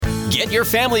Get your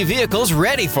family vehicles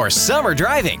ready for summer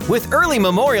driving with early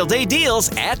Memorial Day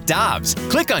deals at Dobbs.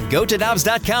 Click on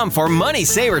GoToDobbs.com for money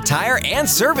saver tire and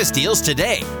service deals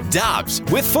today. Dobbs,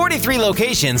 with 43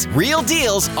 locations, real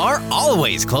deals are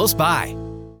always close by.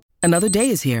 Another day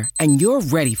is here, and you're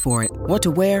ready for it. What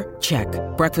to wear? Check.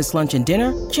 Breakfast, lunch, and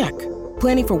dinner? Check.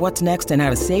 Planning for what's next and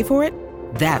how to save for it?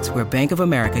 That's where Bank of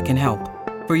America can help.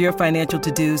 For your financial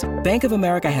to-dos, Bank of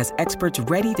America has experts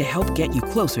ready to help get you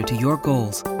closer to your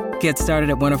goals. Get started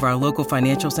at one of our local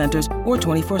financial centers or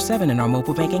 24/7 in our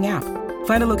mobile banking app.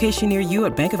 Find a location near you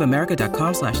at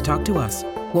bankofamerica.com/talktous.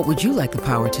 What would you like the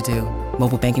power to do?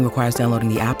 Mobile banking requires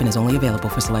downloading the app and is only available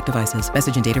for select devices.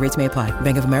 Message and data rates may apply.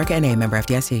 Bank of America N.A., member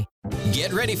FDIC.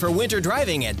 Get ready for winter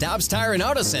driving at Dobbs Tire and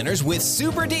Auto Centers with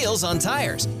super deals on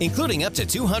tires, including up to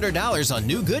 $200 on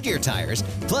new Goodyear tires,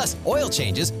 plus oil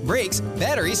changes, brakes,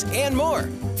 batteries, and more.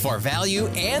 For value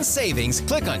and savings,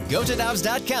 click on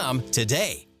GoToDobbs.com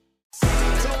today.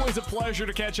 It's always a pleasure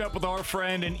to catch up with our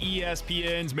friend and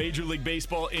ESPN's Major League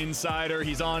Baseball insider.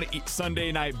 He's on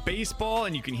Sunday Night Baseball,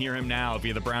 and you can hear him now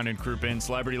via the Brown and Crouppen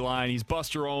Celebrity Line. He's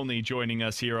Buster Olney joining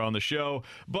us here on the show.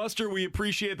 Buster, we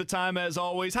appreciate the time as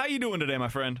always. How you doing today, my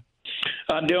friend?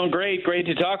 I'm doing great. Great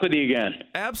to talk with you again.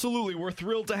 Absolutely. We're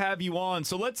thrilled to have you on.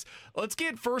 So let's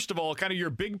get, first of all, kind of your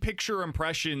big picture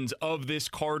impressions of this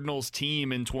Cardinals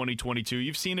team in 2022.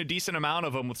 You've seen a decent amount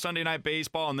of them with Sunday Night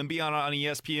Baseball and then being on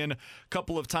ESPN a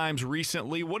couple of times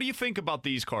recently. What do you think about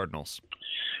these Cardinals?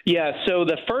 Yeah, so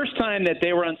the first time that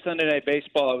they were on Sunday Night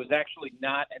Baseball, I was actually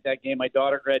not at that game. My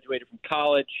daughter graduated from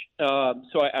college,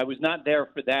 so I was not there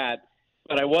for that.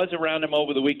 But I was around them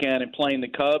over the weekend and playing the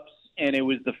Cubs. And it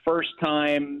was the first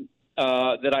time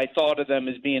that I thought of them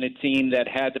as being a team that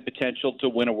had the potential to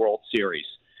win a World Series.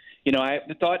 You know, I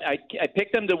thought I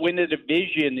picked them to win the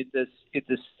division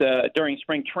during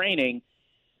spring training,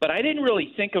 but I didn't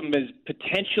really think of them as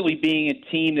potentially being a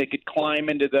team that could climb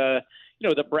into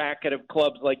the bracket of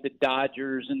clubs like the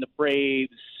Dodgers and the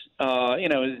Braves. As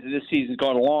this season's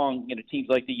gone along, teams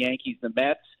like the Yankees, the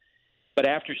Mets. But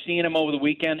after seeing them over the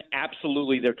weekend,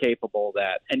 absolutely they're capable of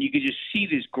that. And you can just see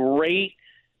this great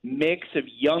mix of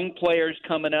young players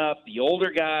coming up, the older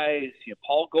guys,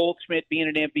 Paul Goldschmidt being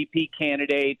an MVP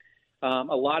candidate, a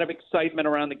lot of excitement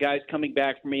around the guys coming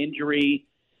back from injury,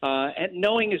 and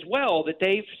knowing as well that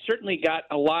they've certainly got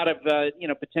a lot of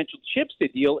potential chips to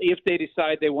deal if they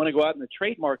decide they want to go out in the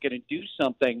trade market and do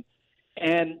something.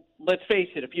 And let's face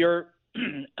it, if you're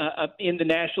in the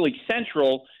National League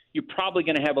Central, you're probably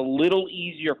going to have a little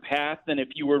easier path than if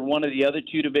you were in one of the other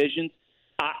two divisions.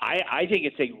 I think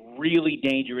it's a really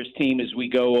dangerous team as we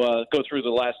go through the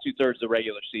last two-thirds of the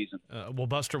regular season. Well,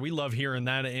 Buster, we love hearing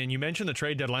that. And you mentioned the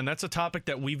trade deadline. That's a topic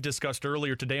that we've discussed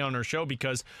earlier today on our show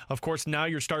because, of course, now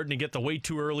you're starting to get the way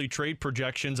too early trade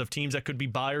projections of teams that could be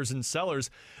buyers and sellers.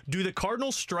 Do the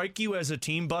Cardinals strike you as a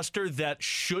team, Buster, that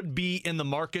should be in the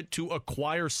market to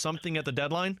acquire something at the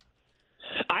deadline?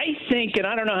 I think, and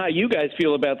I don't know how you guys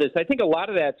feel about this, I think a lot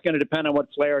of that's going to depend on what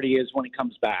Flaherty is when he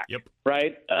comes back. Yep.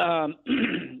 Right?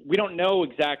 We don't know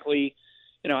exactly,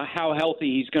 how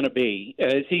healthy he's going to be.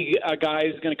 Is he a guy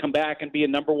who's going to come back and be a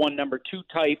number one, number two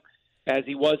type as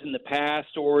he was in the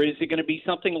past, or is it going to be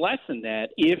something less than that?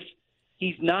 If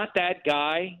he's not that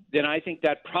guy, then I think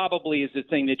that probably is the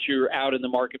thing that you're out in the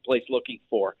marketplace looking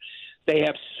for. They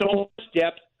have so much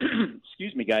depth,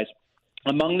 excuse me, guys,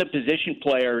 among the position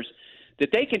players that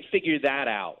they can figure that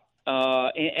out.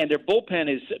 And their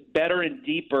bullpen is better and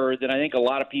deeper than I think a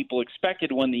lot of people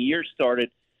expected when the year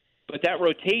started. But that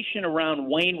rotation around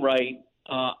Wainwright,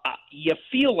 you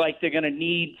feel like they're going to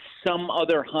need some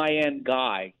other high-end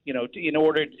guy, in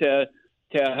order to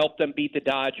help them beat the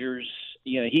Dodgers.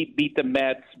 He beat the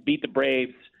Mets, beat the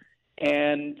Braves.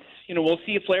 And, we'll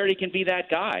see if Flaherty can be that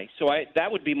guy. So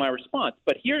that would be my response.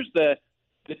 But here's the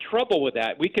trouble with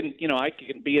that. We can, I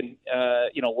can be in,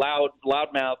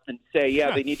 loudmouth and say,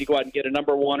 they need to go out and get a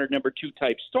number one or number two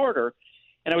type starter.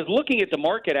 And I was looking at the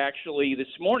market actually this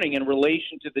morning in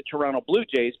relation to the Toronto Blue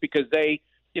Jays because they,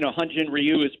 Hyun-Jin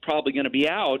Ryu is probably going to be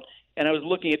out. And I was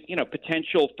looking at,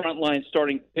 potential frontline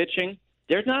starting pitching.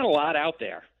 There's not a lot out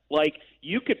there. Like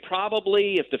you could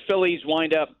probably, if the Phillies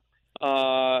wind up,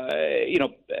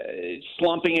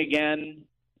 slumping again,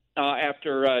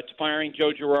 after firing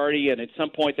Joe Girardi, and at some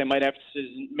point they might have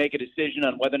to make a decision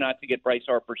on whether or not to get Bryce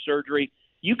Harper surgery.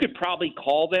 You could probably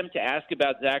call them to ask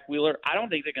about Zach Wheeler. I don't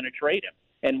think they're going to trade him.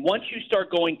 And once you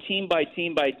start going team by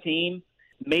team by team,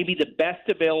 maybe the best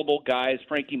available guy is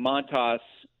Frankie Montas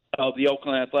of the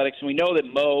Oakland Athletics. And we know that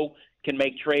Mo can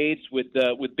make trades with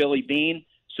Billy Beane,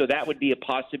 so that would be a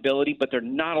possibility, but there are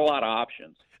not a lot of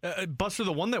options. Buster,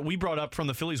 the one that we brought up from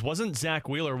the Phillies wasn't Zach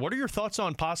Wheeler. What are your thoughts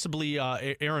on possibly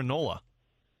Aaron Nola?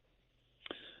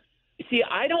 See,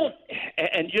 I don't,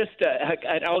 and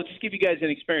I'll just give you guys an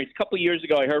experience. A couple of years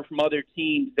ago, I heard from other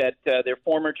teams that their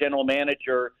former general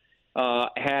manager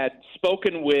had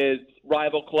spoken with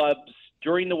rival clubs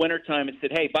during the wintertime and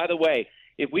said, hey, by the way,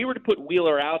 if we were to put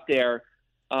Wheeler out there,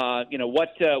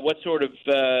 what sort of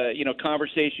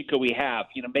conversation could we have?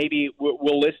 Maybe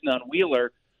we'll listen on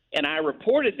Wheeler. And I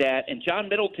reported that, and John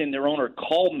Middleton, their owner,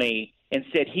 called me and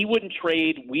said he wouldn't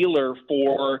trade Wheeler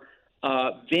for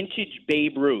vintage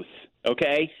Babe Ruth.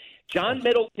 Okay? John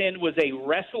Middleton was a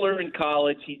wrestler in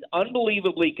college. He's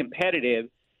unbelievably competitive.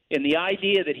 And the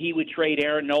idea that he would trade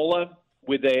Aaron Nola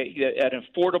with an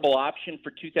affordable option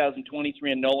for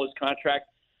 2023 in Nola's contract,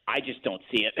 I just don't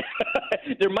see it.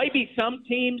 There might be some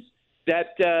teams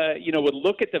that would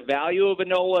look at the value of a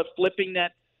Nola, flipping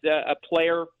that a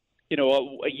player,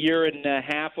 a year and a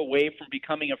half away from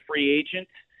becoming a free agent.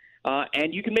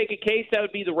 And you can make a case that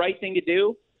would be the right thing to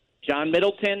do. John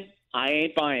Middleton, I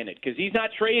ain't buying it because he's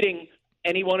not trading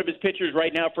any one of his pitchers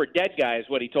right now for a dead guy is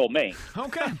what he told me.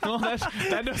 Okay, well,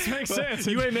 that does make sense.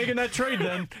 You ain't making that trade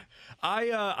then.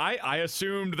 I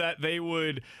assumed that they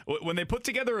would, when they put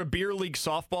together a beer league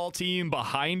softball team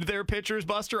behind their pitchers,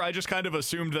 Buster, I just kind of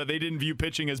assumed that they didn't view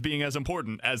pitching as being as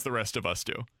important as the rest of us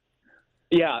do.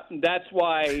 Yeah, that's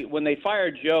why when they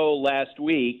fired Joe last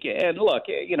week, and look,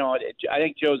 I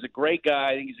think Joe's a great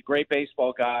guy. I think he's a great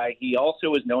baseball guy. He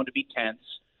also is known to be tense,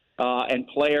 and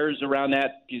players around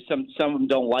that, some of them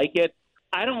don't like it.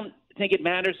 I don't think it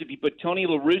matters if you put Tony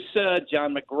La Russa,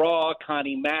 John McGraw,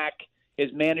 Connie Mack as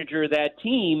manager of that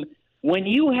team. When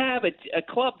you have a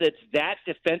club that's that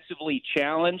defensively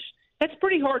challenged, that's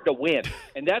pretty hard to win,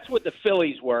 and that's what the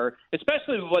Phillies were,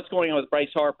 especially with what's going on with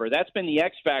Bryce Harper. That's been the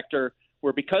X factor,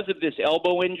 where because of this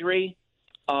elbow injury,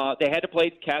 they had to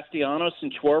play Castellanos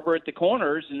and Schwarber at the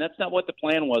corners, and that's not what the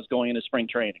plan was going into spring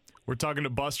training. We're talking to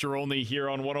Buster Olney here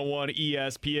on 101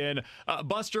 ESPN.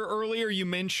 Buster, earlier you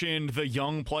mentioned the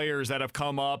young players that have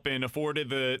come up and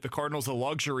afforded the Cardinals the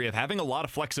luxury of having a lot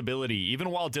of flexibility. Even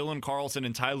while Dylan Carlson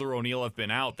and Tyler O'Neill have been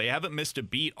out, they haven't missed a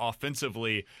beat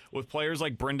offensively with players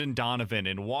like Brendan Donovan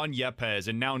and Juan Yepes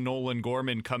and now Nolan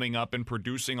Gorman coming up and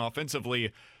producing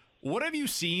offensively. What have you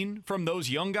seen from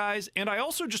those young guys? And I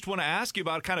also just want to ask you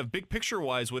about kind of big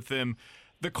picture-wise with them,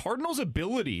 the Cardinals'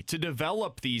 ability to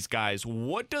develop these guys.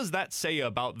 What does that say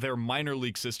about their minor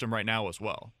league system right now as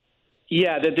well?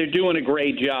 Yeah, that they're doing a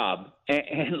great job.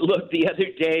 And look, the other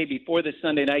day before the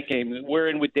Sunday night game, we're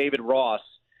in with David Ross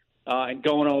and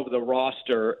going over the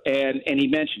roster. And he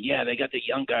mentioned, they got the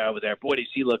young guy over there. Boy, does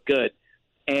he look good.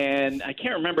 And I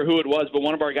can't remember who it was, but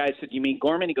one of our guys said, you mean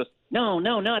Gorman? He goes, no,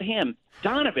 not him.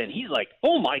 Donovan. He's like,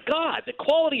 oh, my God, the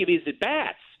quality of his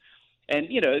at-bats. And,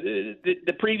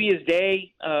 the previous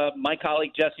day, my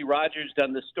colleague Jesse Rogers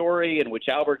done the story in which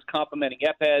Albert's complimenting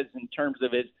Yepes in terms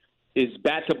of his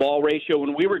bat-to-ball ratio.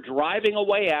 When we were driving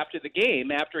away after the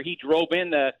game, after he drove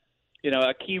in a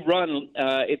key run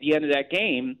at the end of that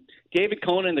game, David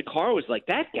Cohn in the car was like,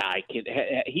 that guy,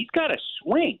 he's got a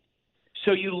swing.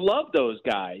 So you love those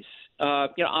guys.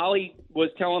 Ollie was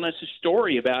telling us a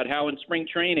story about how in spring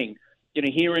training,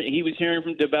 he was hearing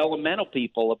from developmental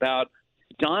people about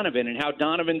Donovan and how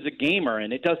Donovan's a gamer,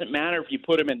 and it doesn't matter if you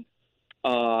put him in,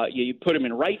 you put him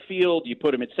in right field, you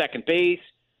put him at second base.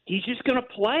 He's just going to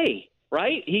play,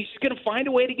 right? He's just going to find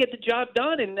a way to get the job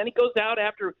done, and then he goes out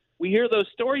after we hear those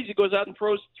stories. He goes out and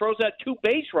throws out two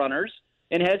base runners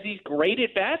and has these great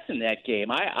at bats in that game.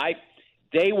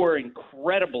 They were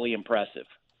incredibly impressive.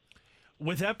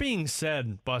 With that being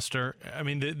said, Buster, I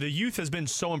mean, the youth has been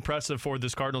so impressive for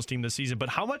this Cardinals team this season, but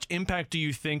how much impact do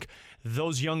you think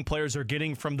those young players are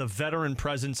getting from the veteran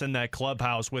presence in that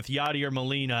clubhouse with Yadier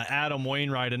Molina, Adam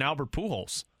Wainwright, and Albert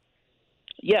Pujols?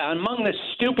 Yeah, among the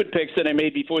stupid picks that I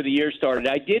made before the year started,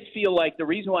 I did feel like the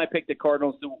reason why I picked the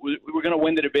Cardinals, we were going to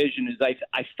win the division, is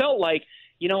I felt like,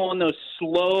 on those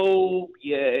slow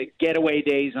getaway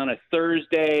days on a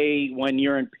Thursday when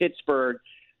you're in Pittsburgh,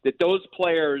 that those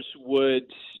players would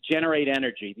generate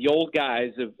energy. The old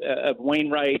guys of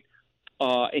Wainwright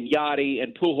and Yachty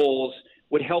and Pujols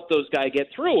would help those guys get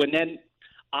through. And then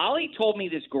Ollie told me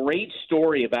this great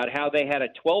story about how they had a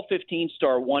 12-15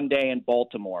 star one day in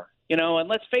Baltimore. And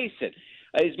let's face it,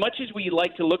 as much as we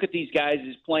like to look at these guys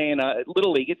as playing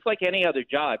Little League, it's like any other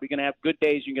job. You're going to have good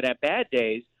days, you're going to have bad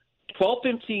days.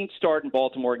 12-15 start in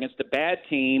Baltimore against a bad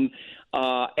team.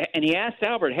 And he asked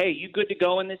Albert, hey, you good to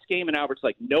go in this game? And Albert's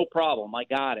like, no problem, I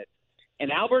got it.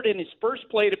 And Albert, in his first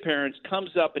plate appearance, comes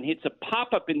up and hits a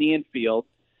pop-up in the infield,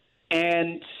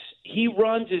 and he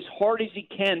runs as hard as he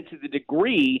can to the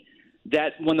degree that the ball hits the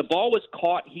that when the ball was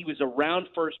caught, he was around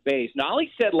first base. And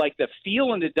Ollie said, like, the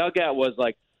feel in the dugout was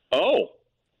like, oh,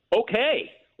 okay,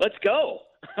 let's go.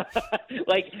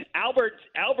 Like, Albert's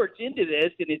into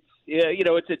this, and it's,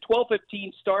 it's a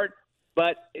 12-15 start,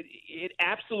 but it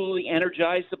absolutely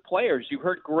energized the players. You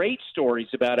heard great stories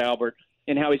about Albert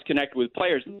and how he's connected with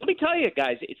players. Let me tell you,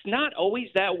 guys, it's not always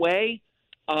that way.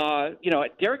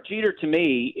 Derek Jeter, to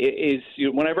me, is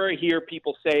whenever I hear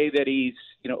people say that he's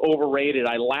overrated,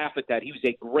 I laugh at that. He was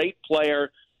a great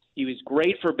player. He was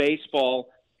great for baseball.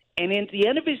 And at the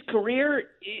end of his career,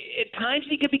 at times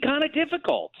he could be kind of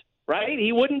difficult, right?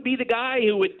 He wouldn't be the guy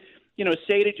who would,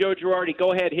 say to Joe Girardi,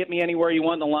 go ahead, hit me anywhere you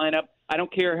want in the lineup. I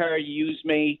don't care how you use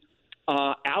me.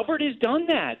 Albert has done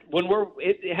that. When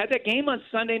it had that game on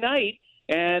Sunday night,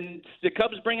 and the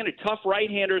Cubs bring in a tough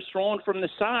right-hander throwing from the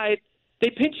side, they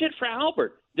pinch hit for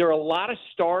Albert. There are a lot of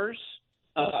stars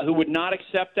who would not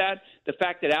accept that. The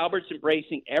fact that Albert's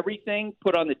embracing everything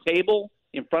put on the table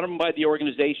in front of him by the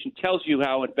organization tells you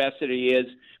how invested he is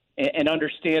and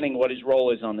understanding what his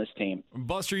role is on this team.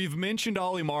 Buster, you've mentioned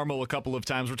Ollie Marmol a couple of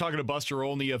times. We're talking to Buster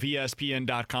Olney of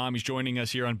ESPN.com. He's joining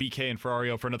us here on BK and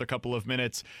Ferrario for another couple of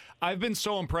minutes. I've been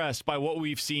so impressed by what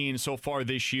we've seen so far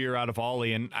this year out of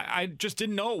Ollie, and I just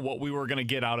didn't know what we were going to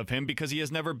get out of him because he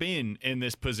has never been in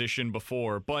this position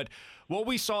before. But what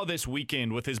we saw this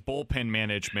weekend with his bullpen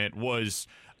management was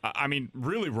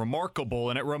really remarkable,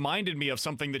 and it reminded me of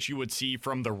something that you would see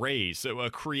from the Rays,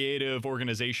 a creative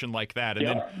organization like that. And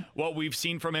then what we've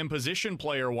seen from him position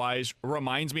player-wise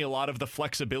reminds me a lot of the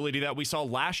flexibility that we saw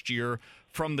last year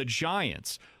from the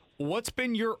Giants. What's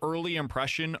been your early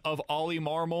impression of Ollie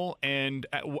Marmol, and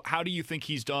how do you think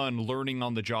he's done learning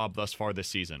on the job thus far this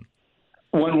season?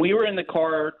 When we were in the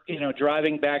car,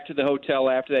 driving back to the hotel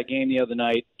after that game the other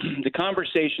night, the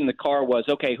conversation in the car was,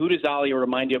 okay, who does Ollie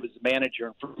remind you of as the manager?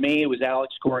 And for me, it was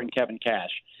Alex Cora and Kevin Cash,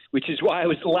 which is why I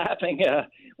was laughing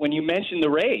when you mentioned the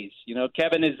Rays.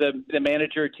 Kevin is the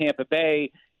manager at Tampa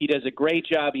Bay. He does a great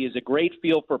job. He has a great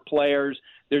feel for players.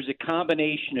 There's a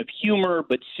combination of humor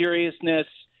but seriousness.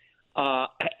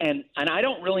 And I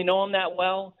don't really know him that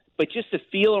well, but just the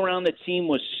feel around the team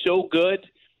was so good.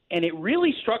 And it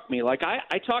really struck me. Like,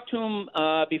 I talked to him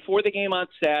before the game on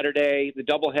Saturday, the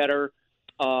doubleheader.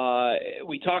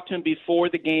 We talked to him before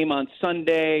the game on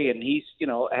Sunday, and he's,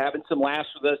 having some laughs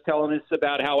with us, telling us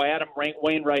about how Adam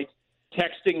Wainwright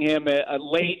texting him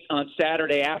late on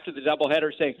Saturday after the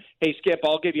doubleheader saying, hey, Skip,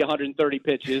 I'll give you 130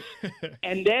 pitches.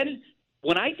 And then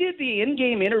when I did the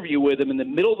in-game interview with him in the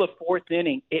middle of the fourth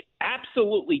inning, it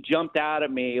absolutely jumped out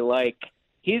at me like –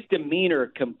 his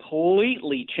demeanor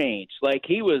completely changed. Like,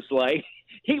 he was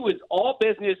all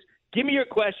business. Give me your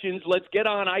questions. Let's get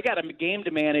on. I got a game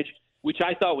to manage, which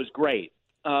I thought was great.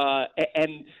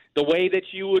 And the way that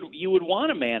you would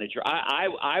want a manager.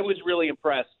 I was really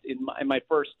impressed in my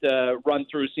first run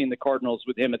through seeing the Cardinals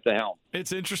with him at the helm.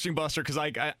 It's interesting, Buster, because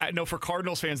I know for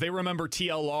Cardinals fans, they remember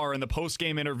TLR and the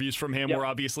post-game interviews from him were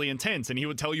obviously intense. And he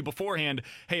would tell you beforehand,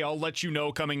 hey, I'll let you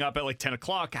know coming up at like 10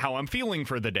 o'clock how I'm feeling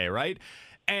for the day, right?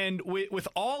 And with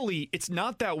Ollie, it's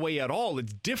not that way at all.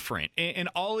 It's different. And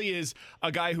Ollie is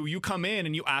a guy who you come in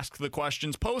and you ask the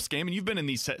questions post-game, and you've been in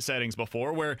these settings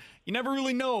before where you never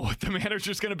really know what the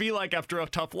manager's going to be like after a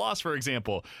tough loss, for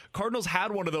example. Cardinals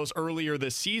had one of those earlier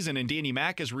this season, and Danny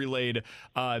Mac has relayed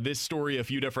this story a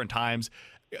few different times.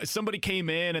 Somebody came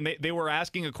in, and they were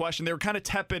asking a question. They were kind of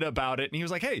tepid about it, and he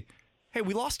was like, hey,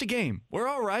 we lost a game. We're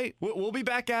all right. We'll be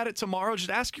back at it tomorrow. Just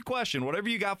ask your question. Whatever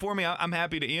you got for me, I'm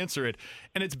happy to answer it.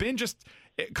 And it's been just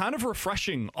kind of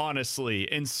refreshing, honestly,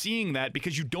 in seeing that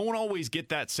because you don't always get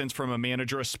that sense from a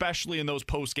manager, especially in those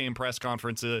post-game press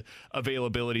conference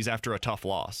availabilities after a tough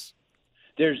loss.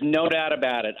 There's no doubt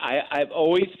about it. I've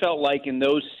always felt like in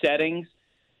those settings,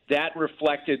 that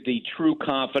reflected the true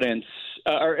confidence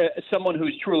or someone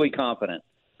who's truly confident.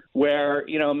 Where,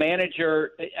 a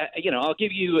manager, I'll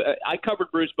give you, I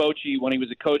covered Bruce Bochy when he was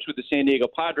a coach with the San Diego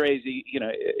Padres.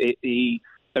 He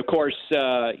of course,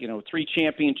 3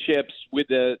 championships with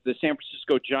the San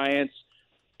Francisco Giants.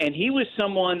 And he was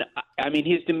someone,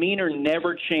 his demeanor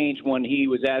never changed when he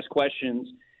was asked questions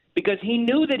because he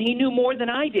knew that he knew more than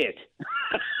I did,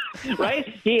 right?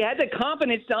 He had the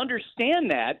confidence to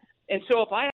understand that. And so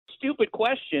if I had a stupid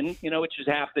question, which is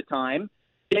half the time,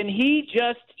 then he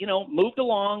just, moved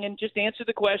along and just answered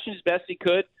the question as best he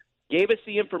could, gave us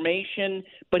the information,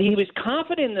 but he was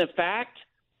confident in the fact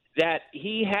that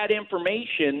he had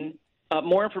information,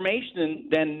 more information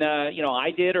than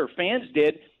I did or fans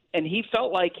did, and he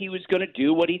felt like he was going to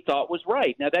do what he thought was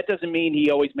right. Now, that doesn't mean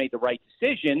he always made the right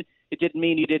decision. It didn't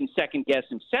mean he didn't second-guess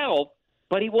himself,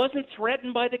 but he wasn't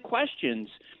threatened by the questions.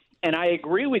 And I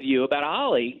agree with you about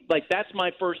Ollie. Like, that's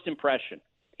my first impression.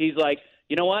 He's like,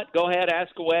 you know what? Go ahead,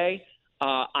 ask away.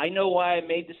 I know why I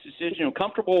made this decision. I'm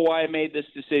comfortable why I made this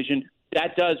decision.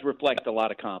 That does reflect a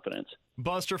lot of confidence.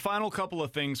 Buster, final couple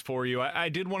of things for you. I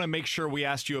did want to make sure we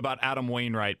asked you about Adam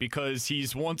Wainwright because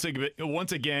he's once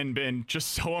again been just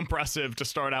so impressive to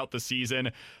start out the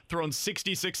season. Thrown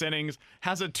 66 innings,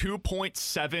 has a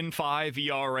 2.75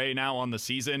 ERA now on the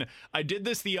season. I did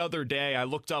this the other day. I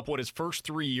looked up what his first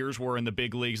 3 years were in the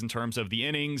big leagues in terms of the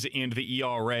innings and the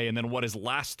ERA, and then what his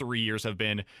last 3 years have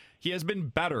been. He has been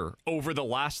better over the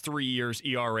last 3 years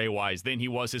ERA-wise than he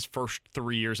was his first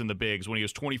 3 years in the bigs when he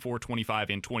was 24, 25,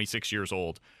 and 26 years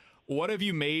old. What have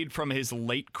you made from his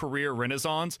late career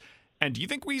renaissance? And do you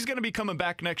think he's going to be coming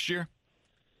back next year?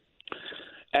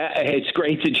 It's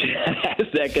great to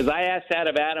ask that because I asked that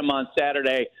of Adam on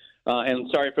Saturday. And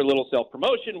sorry for a little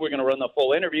self-promotion. We're going to run the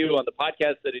full interview on the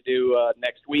podcast that I do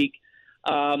next week.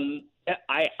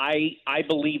 I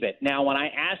believe it. Now, when I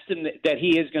asked him that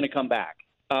he is going to come back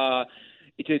to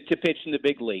pitch in the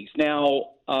big leagues.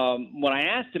 Now, when I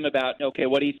asked him about, okay,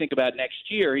 what do you think about next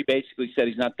year? He basically said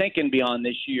he's not thinking beyond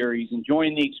this year. He's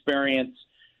enjoying the experience.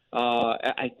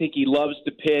 I think he loves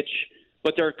to pitch.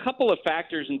 But there are a couple of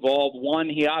factors involved. One,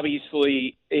 he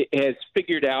obviously has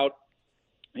figured out,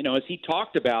 as he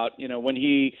talked about, when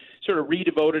he sort of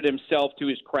redevoted himself to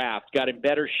his craft, got in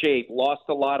better shape, lost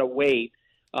a lot of weight,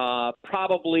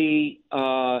 probably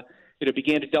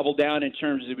began to double down in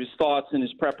terms of his thoughts and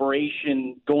his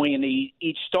preparation going into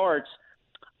each starts.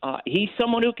 He's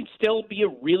someone who can still be a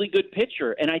really good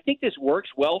pitcher. And I think this works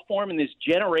well for him in this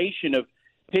generation of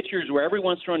pitchers where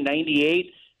everyone's throwing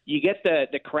 98. You get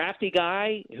the crafty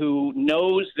guy who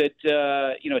knows that,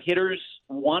 hitters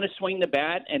want to swing the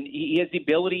bat, and he has the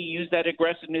ability to use that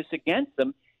aggressiveness against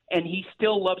them, and he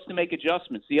still loves to make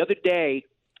adjustments. The other day,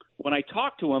 when I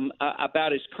talked to him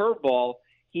about his curveball,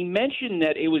 he mentioned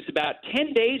that it was about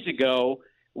 10 days ago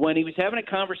when he was having a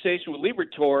conversation with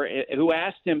Liberatore, who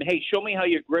asked him, hey, show me how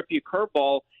you grip your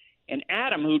curveball. And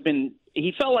Adam,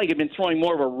 he felt like he'd been throwing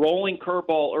more of a rolling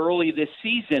curveball early this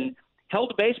season, held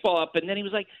the baseball up, and then he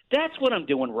was like, that's what I'm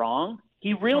doing wrong.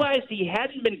 He realized he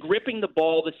hadn't been gripping the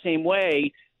ball the same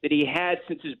way that he had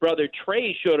since his brother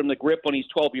Trey showed him the grip when he's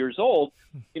 12 years old.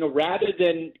 Rather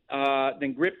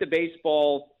than grip the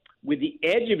baseball with the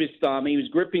edge of his thumb, he was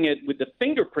gripping it with the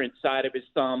fingerprint side of his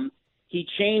thumb. He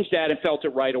changed that and felt it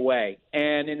right away.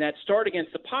 And in that start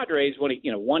against the Padres, when he,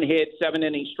 1 hit, 7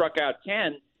 innings, struck out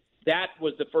 10, that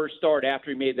was the first start after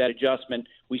he made that adjustment.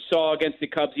 We saw against the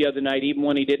Cubs the other night, even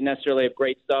when he didn't necessarily have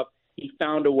great stuff, he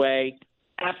found a way.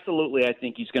 Absolutely, I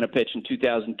think he's going to pitch in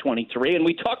 2023. And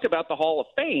we talked about the Hall of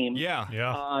Fame.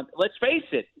 Yeah. Let's face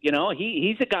it,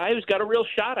 he's a guy who's got a real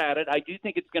shot at it. I do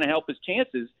think it's going to help his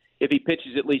chances if he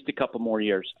pitches at least a couple more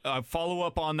years. Follow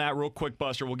up on that real quick,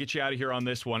 Buster. We'll get you out of here on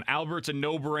this one. Albert's a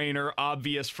no-brainer,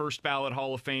 obvious first ballot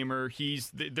Hall of Famer.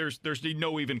 There's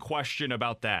no even question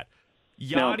about that.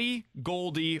 Yadi,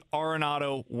 Goldie,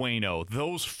 Arenado, Waino,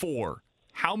 those four.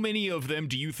 How many of them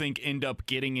do you think end up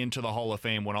getting into the Hall of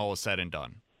Fame when all is said and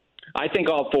done? I think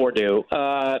all four do.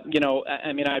 I've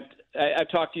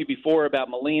talked to you before about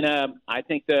Molina. I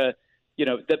think a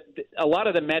lot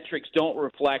of the metrics don't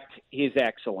reflect his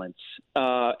excellence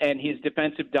and his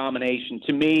defensive domination.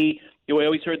 To me, we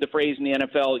always heard the phrase in the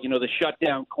NFL, the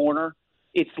shutdown corner.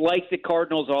 It's like the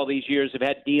Cardinals all these years have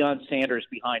had Deion Sanders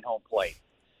behind home plate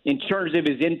in terms of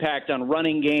his impact on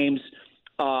running games.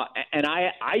 And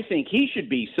I think he should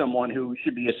be someone who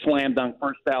should be a slam dunk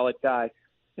first ballot guy.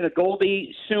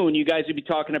 Goldie, soon you guys will be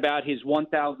talking about his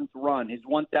 1,000th run, his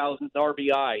 1,000th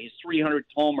RBI, his 300th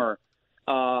homer.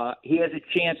 He has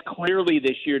a chance clearly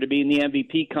this year to be in the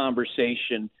MVP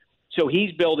conversation. So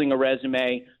he's building a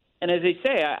resume. And as they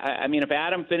say, I mean, if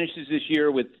Adam finishes this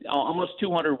year with almost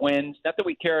 200 wins, not that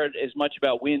we care as much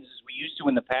about wins as we used to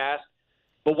in the past,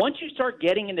 but once you start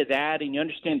getting into that and you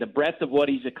understand the breadth of what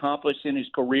he's accomplished in his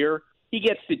career, he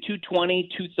gets to 220,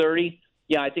 230.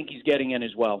 Yeah, I think he's getting in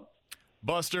as well.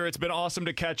 Buster, it's been awesome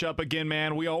to catch up again,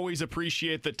 man. We always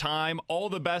appreciate the time. All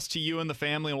the best to you and the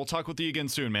family, and we'll talk with you again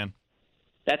soon, man.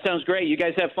 That sounds great. You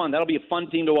guys have fun. That'll be a fun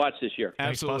team to watch this year.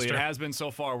 Absolutely. It has been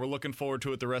so far. We're looking forward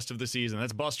to it the rest of the season.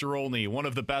 That's Buster Olney, one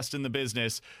of the best in the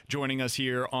business, joining us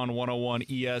here on 101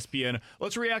 ESPN.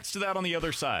 Let's react to that on the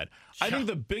other side. I think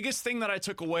the biggest thing that I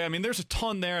took away, I mean, there's a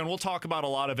ton there, and we'll talk about a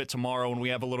lot of it tomorrow when we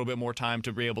have a little bit more time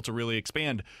to be able to really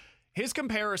expand. His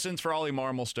comparisons for Ollie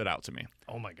Marmol stood out to me.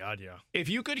 Oh, my God, yeah. If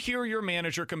you could hear your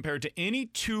manager compared to any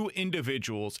two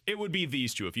individuals, it would be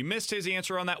these two. If you missed his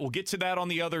answer on that, we'll get to that on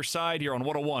the other side here on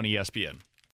 101 ESPN.